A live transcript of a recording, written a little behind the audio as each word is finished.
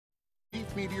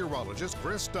with meteorologist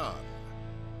Chris Dunn.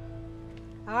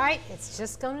 All right, it's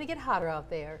just going to get hotter out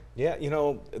there. Yeah, you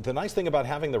know, the nice thing about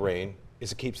having the rain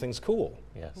is it keeps things cool.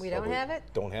 Yes. We don't have it?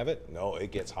 Don't have it? No,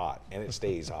 it gets hot and it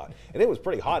stays hot. And it was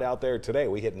pretty hot out there today.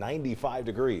 We hit 95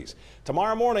 degrees.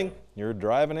 Tomorrow morning, you're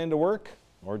driving into work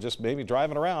or just maybe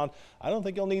driving around, I don't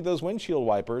think you'll need those windshield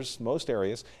wipers, most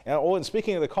areas. And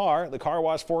speaking of the car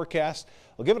wash forecast,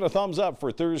 we'll give it a thumbs up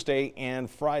for Thursday and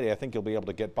Friday. I think you'll be able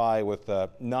to get by with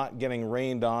not getting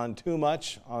rained on too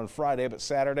much on Friday, but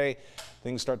Saturday,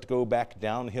 things start to go back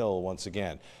downhill once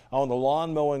again. On the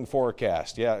lawn mowing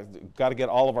forecast, yeah, got to get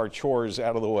all of our chores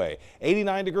out of the way.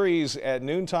 89 degrees at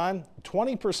noontime,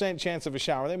 20% chance of a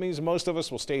shower. That means most of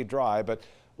us will stay dry, but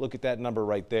look at that number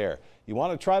right there. You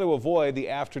want to try to avoid the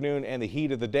afternoon and the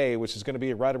heat of the day, which is going to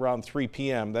be right around 3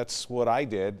 p.m. That's what I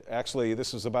did. Actually,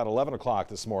 this was about 11 o'clock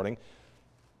this morning.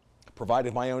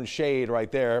 Provided my own shade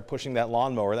right there, pushing that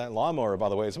lawnmower. That lawnmower, by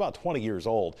the way, is about 20 years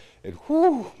old.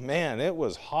 Whew, man, it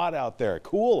was hot out there.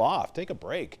 Cool off. Take a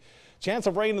break. Chance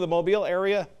of rain in the Mobile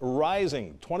area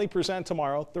rising. 20%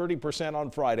 tomorrow, 30%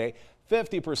 on Friday.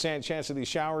 50% chance of these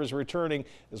showers returning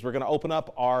as we're going to open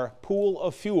up our pool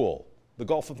of fuel. The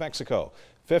Gulf of Mexico,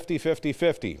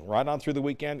 50-50-50, right on through the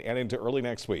weekend and into early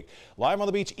next week. Live on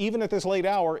the beach, even at this late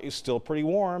hour, is still pretty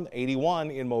warm. 81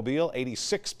 in Mobile,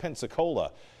 86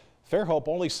 Pensacola. Fairhope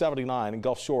only 79 and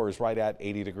Gulf Shores right at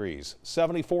 80 degrees.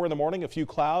 74 in the morning, a few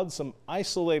clouds, some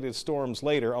isolated storms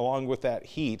later along with that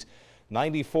heat.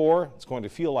 94, it's going to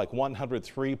feel like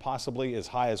 103, possibly as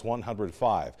high as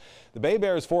 105. The Bay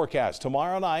Bears forecast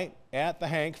tomorrow night at the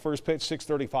Hank, first pitch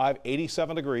 6:35,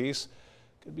 87 degrees.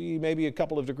 Could be maybe a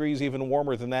couple of degrees even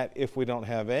warmer than that if we don't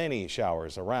have any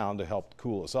showers around to help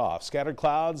cool us off. Scattered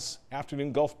clouds,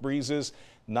 afternoon Gulf breezes,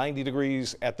 90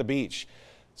 degrees at the beach.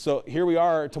 So here we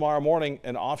are tomorrow morning,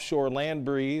 an offshore land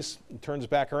breeze turns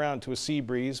back around to a sea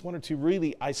breeze, one or two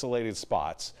really isolated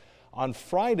spots. On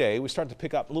Friday, we start to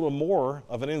pick up a little more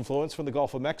of an influence from the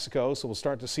Gulf of Mexico, so we'll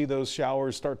start to see those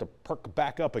showers start to perk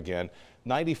back up again.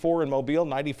 94 in Mobile,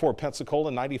 94 Pensacola,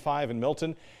 95 in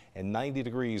Milton, and 90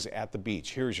 degrees at the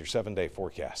beach. Here's your 7-day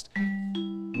forecast.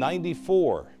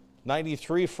 94,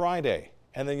 93 Friday,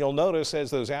 and then you'll notice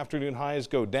as those afternoon highs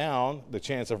go down, the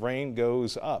chance of rain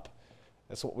goes up.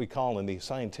 That's what we call in the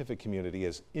scientific community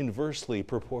as inversely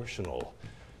proportional.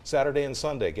 Saturday and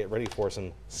Sunday, get ready for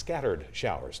some scattered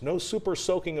showers. No super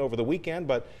soaking over the weekend,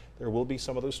 but there will be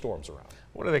some of those storms around.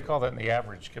 What do they call that in the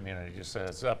average community? Just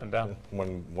it's up and down?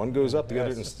 When one goes up, the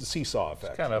other is the seesaw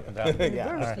effect. It's kind of up and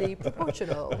down. Inversely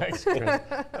proportional. Thanks, Chris.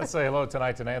 Let's say hello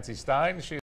tonight to Nancy Stein.